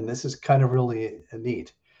 and this is kind of really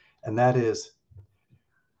neat, and that is,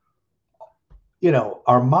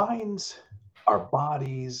 our minds, our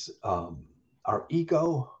bodies, our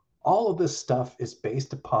ego, all of this stuff is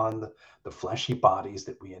based upon the fleshy bodies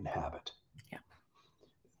that we inhabit. Yeah.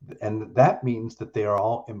 And that means that they are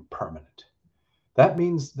all impermanent. That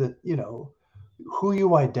means that, who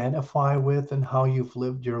you identify with and how you've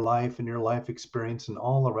lived your life and your life experience and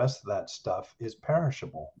all the rest of that stuff is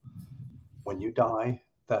perishable. When you die,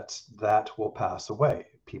 that will pass away.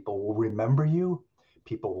 People will remember you,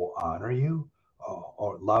 people will honor you,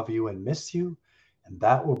 or love you and miss you, and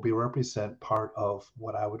that will be represent part of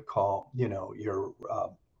what I would call, your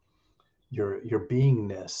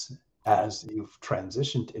beingness as you've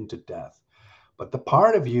transitioned into death. But the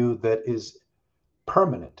part of you that is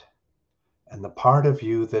permanent and the part of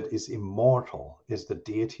you that is immortal is the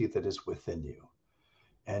deity that is within you.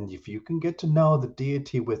 And if you can get to know the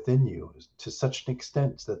deity within you to such an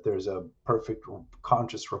extent that there's a perfect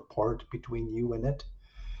conscious rapport between you and it,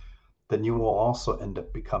 then you will also end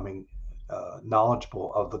up becoming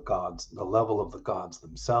knowledgeable of the gods, the level of the gods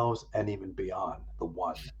themselves, and even beyond the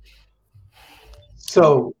one.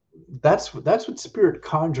 Oh, So that's what spirit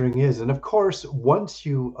conjuring is. And of course, once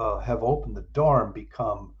you have opened the door and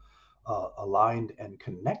become aligned and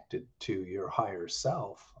connected to your higher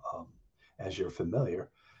self, as you're familiar,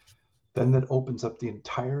 then that opens up the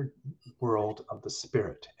entire world of the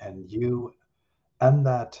spirit, and you and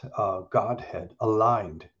that Godhead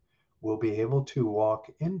aligned will be able to walk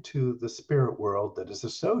into the spirit world that is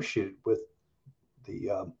associated with the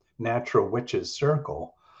natural witches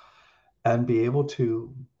circle and be able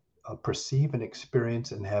to perceive and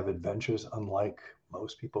experience and have adventures unlike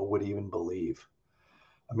most people would even believe.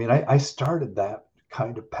 I mean, I started that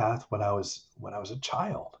kind of path when I was a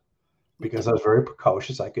child because I was very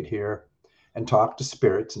precocious. I could hear and talk to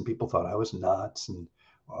spirits, and people thought I was nuts, and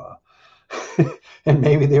uh, and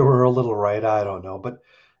maybe they were a little right. I don't know, but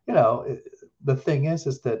you know, the thing is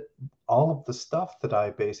that all of the stuff that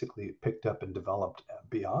I basically picked up and developed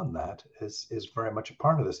beyond that is very much a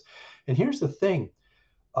part of this. And here's the thing.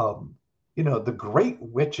 Um, the great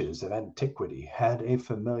witches of antiquity had a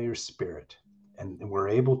familiar spirit, and were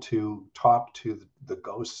able to talk to the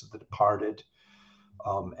ghosts of the departed,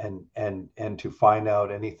 and to find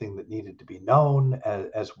out anything that needed to be known,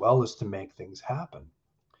 as well as to make things happen.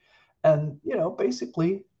 And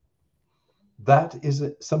basically, that is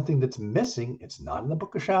something that's missing. It's not in the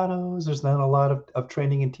Book of Shadows. There's not a lot of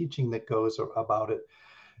training and teaching that goes about it,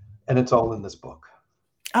 and it's all in this book.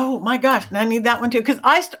 oh my gosh, and I need that one too because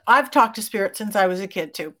I've talked to spirits since I was a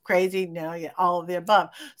kid too. Crazy, yeah, all of the above.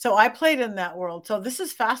 So I played in that world. So this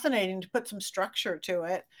is fascinating to put some structure to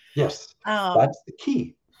it. Yes, Um, that's the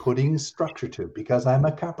key, putting structure to it. Because I'm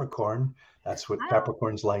a Capricorn, that's what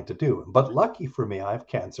Capricorns like to do. But lucky for me, I have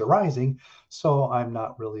Cancer rising, so I'm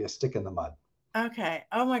not really a stick in the mud. Okay.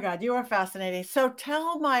 Oh my God, you are fascinating. So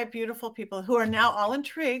tell my beautiful people who are now all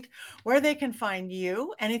intrigued where they can find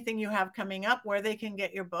you, anything you have coming up, where they can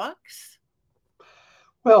get your books.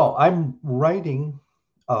 Well, I'm writing.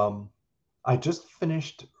 I just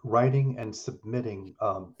finished writing and submitting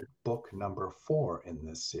book number 4 in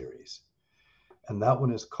this series, and that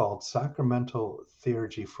one is called Sacramental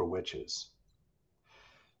Theurgy for Witches.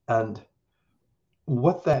 And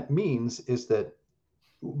what that means is that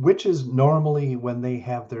witches normally, when they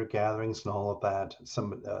have their gatherings and all of that,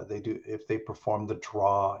 they do, if they perform the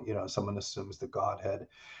draw, someone assumes the godhead,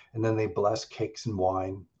 and then they bless cakes and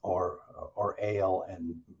wine, or ale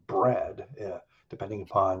and bread, depending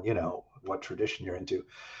upon what tradition you're into.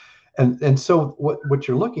 And so what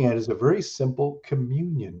you're looking at is a very simple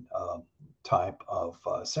communion type of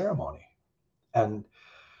ceremony, and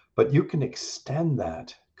but you can extend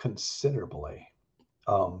that considerably.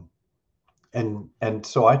 Um, and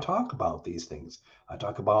so I talk about these things. I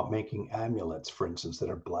talk about making amulets, for instance, that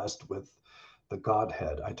are blessed with the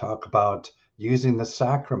Godhead. I talk about using the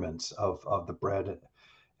sacraments of the bread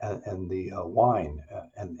and the wine,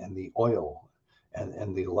 and the oil,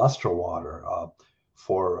 and the lustre water,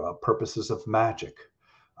 for purposes of magic.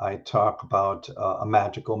 I talk about a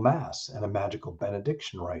magical mass and a magical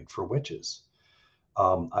benediction rite for witches.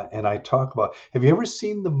 And I talk about. Have you ever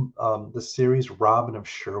seen the series Robin of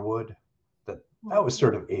Sherwood? That was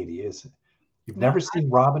sort of 80s. You've No, never seen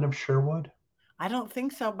Robin of Sherwood? I don't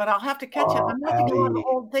think so, but I'll have to catch it. Oh, I'm gonna have to go on Patty.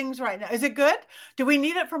 old things right now. Is it good? Do we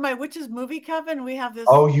need it for my witches movie coven? We have this.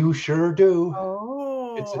 Oh, you sure do. It's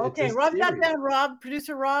Oh, it's a okay. Rub that series. down, Rob,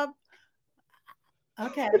 producer Rob.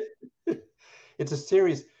 Okay. It's a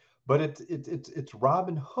series, but it's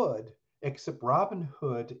Robin Hood, except Robin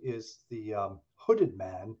Hood is the hooded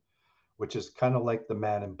man, which is kind of like the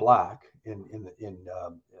man in black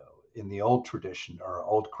in the old tradition, or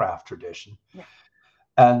old craft tradition. Yeah.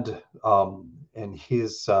 And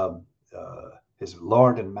his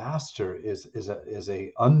lord and master is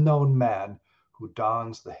a unknown man who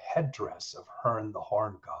dons the headdress of Herne the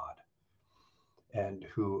Horn God, and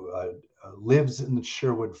who lives in the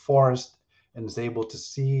Sherwood Forest and is able to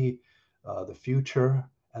see the future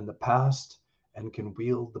and the past, and can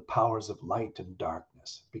wield the powers of light and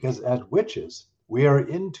darkness. Because as witches, We are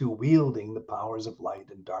into wielding the powers of light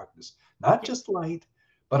and darkness, not just light,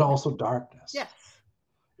 but also darkness. Yes.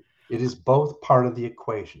 It is both part of the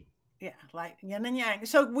equation. Yeah, like yin and yang.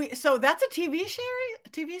 So that's a TV series? A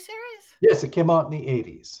TV series? Yes, it came out in the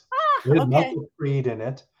 80s. It had Okay. Michael Freed in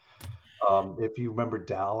it. If you remember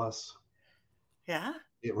Dallas. Yeah.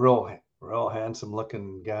 Real handsome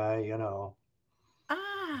looking guy, you know.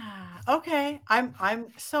 Okay. I'm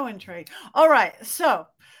so intrigued. All right. So,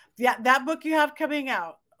 yeah, that book you have coming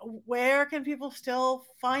out. Where can people still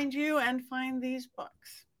find you and find these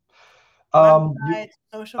books? Website,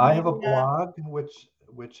 social I have a media. blog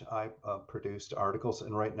which I produced articles,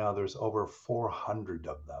 and right now there's over 400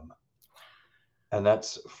 of them. And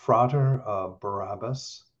that's Frater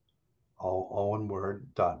Barrabbas, all one word,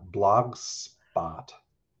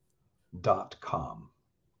 .blogspot.com.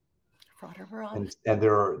 Frater Barrabbas. And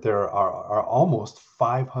there are almost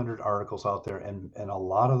 500 articles out there, and a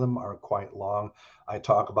lot of them are quite long. I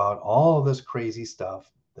talk about all of this crazy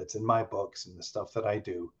stuff that's in my books and the stuff that I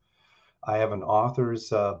do. I have an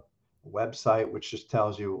author's website which just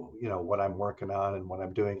tells you, you know, what I'm working on and what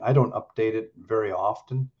I'm doing. I don't update it very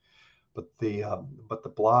often, but the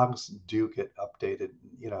blogs do get updated.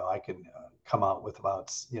 You know, I can come out with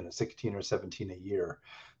about 16 or 17 a year.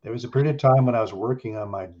 There was a period of time when I was working on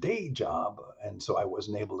my day job, and so I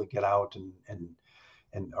wasn't able to get out and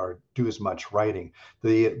or do as much writing.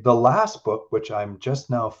 The last book, which I'm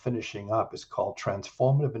just now finishing up, is called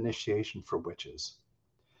Transformative Initiation for Witches.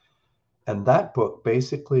 And that book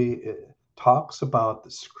basically talks about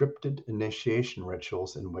the scripted initiation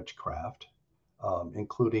rituals in witchcraft,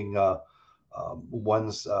 including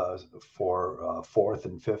ones for fourth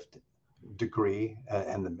and fifth degree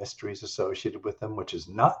and the mysteries associated with them, which is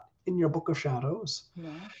not in your Book of Shadows.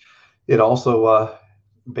 No. It also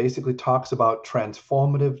basically talks about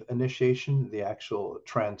transformative initiation, the actual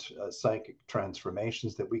psychic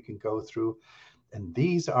transformations that we can go through. And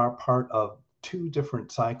these are part of two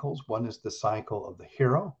different cycles. One is the cycle of the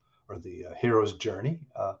hero, or the hero's journey,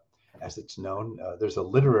 as it's known. There's a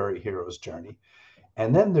literary hero's journey.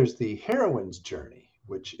 And then there's the heroine's journey,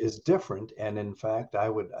 which is different. And in fact, I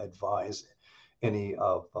would advise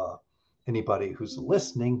anybody who's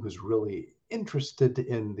listening, who's really interested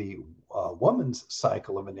in the woman's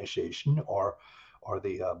cycle of initiation, or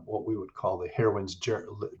the what we would call the heroine's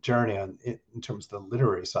journey in terms of the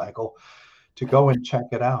literary cycle, to go and check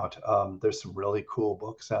it out. There's some really cool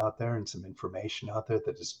books out there and some information out there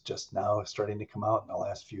that is just now starting to come out in the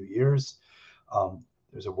last few years.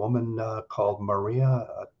 There's a woman called Maria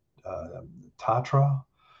Tatra,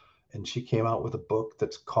 and she came out with a book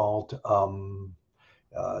that's called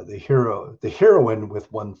the heroine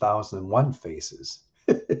with 1001 faces.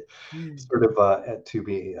 Sort of to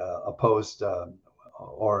be opposed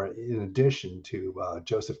or in addition to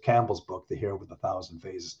Joseph Campbell's book, The Hero with 1,000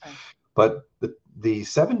 Faces. Right. But the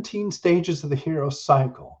 17 stages of the hero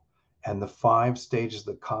cycle and the 5 stages of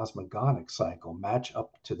the cosmogonic cycle match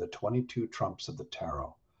up to the 22 trumps of the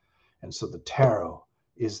tarot. And so the tarot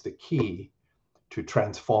is the key to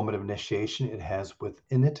transformative initiation. It has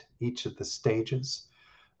within it each of the stages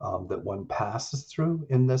that one passes through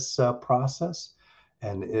in this process.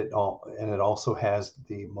 And it also has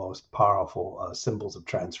the most powerful symbols of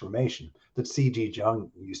transformation that C.G.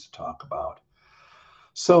 Jung used to talk about.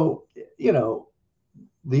 So, you know,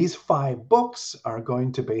 these 5 books are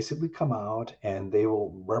going to basically come out, and they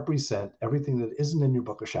will represent everything that isn't in your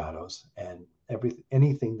Book of Shadows, and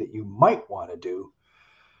anything that you might want to do,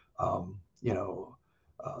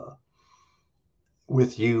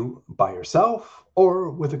 with you by yourself or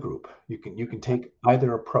with a group. You can take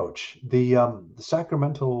either approach. The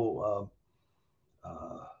sacramental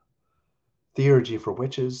theurgy for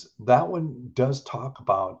witches, that one does talk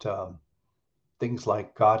about things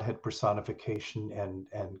like Godhead personification and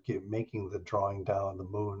making the drawing down the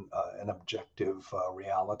moon an objective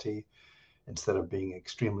reality instead of being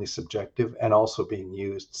extremely subjective, and also being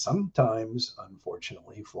used sometimes,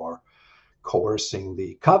 unfortunately, for coercing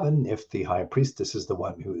the coven. If the high priestess is the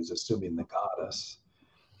one who is assuming the goddess,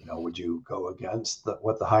 you know, would you go against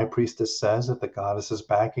what the high priestess says if the goddess is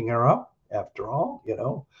backing her up, after all, you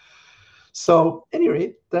know? So at any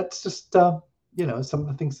rate, that's just, some of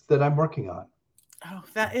the things that I'm working on. Oh,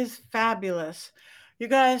 that is fabulous. You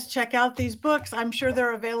guys check out these books. I'm sure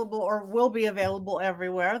they're available or will be available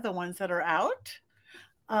everywhere, the ones that are out.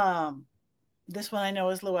 This one I know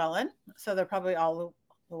is Llewellyn, so they're probably all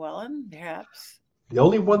Llewellyn, perhaps. The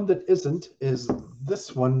only one that isn't is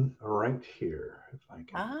this one right here. If I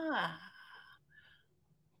can.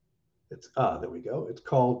 There we go. It's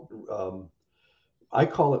called, I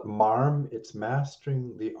call it MARM. It's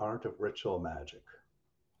Mastering the Art of Ritual Magic.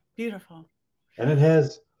 Beautiful. And it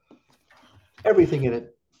has everything in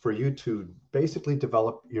it for you to basically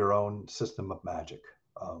develop your own system of magic.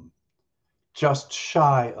 Just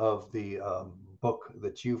shy of the book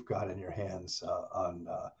that you've got in your hands on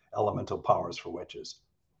elemental powers for witches.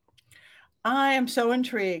 I am so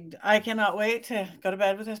intrigued. I cannot wait to go to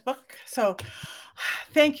bed with this book. So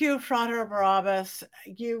thank you, Frater Barrabbas.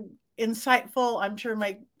 You insightful. I'm sure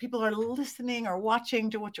my people are listening or watching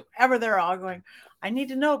to whichever they're all going. I need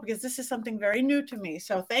to know because this is something very new to me.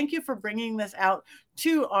 So thank you for bringing this out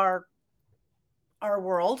to our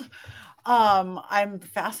world. I'm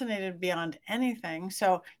fascinated beyond anything.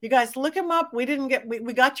 So you guys look him up. We didn't get,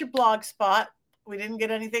 we got your blog spot. We didn't get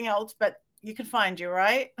anything else, but you can find you,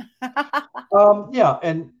 right? Yeah,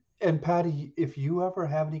 and Patti, if you ever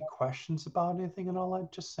have any questions about anything and all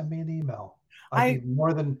that, just send me an email. I'd be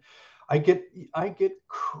more than I get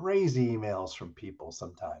crazy emails from people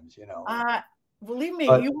sometimes, you know. Believe me,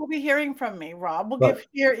 But, you will be hearing from me. Rob will give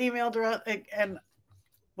your email address and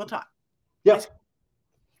we'll talk. Yes.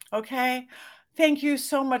 Okay. Thank you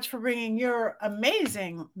so much for bringing your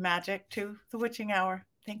amazing magic to the Witching Hour.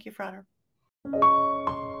 Thank you, Frater.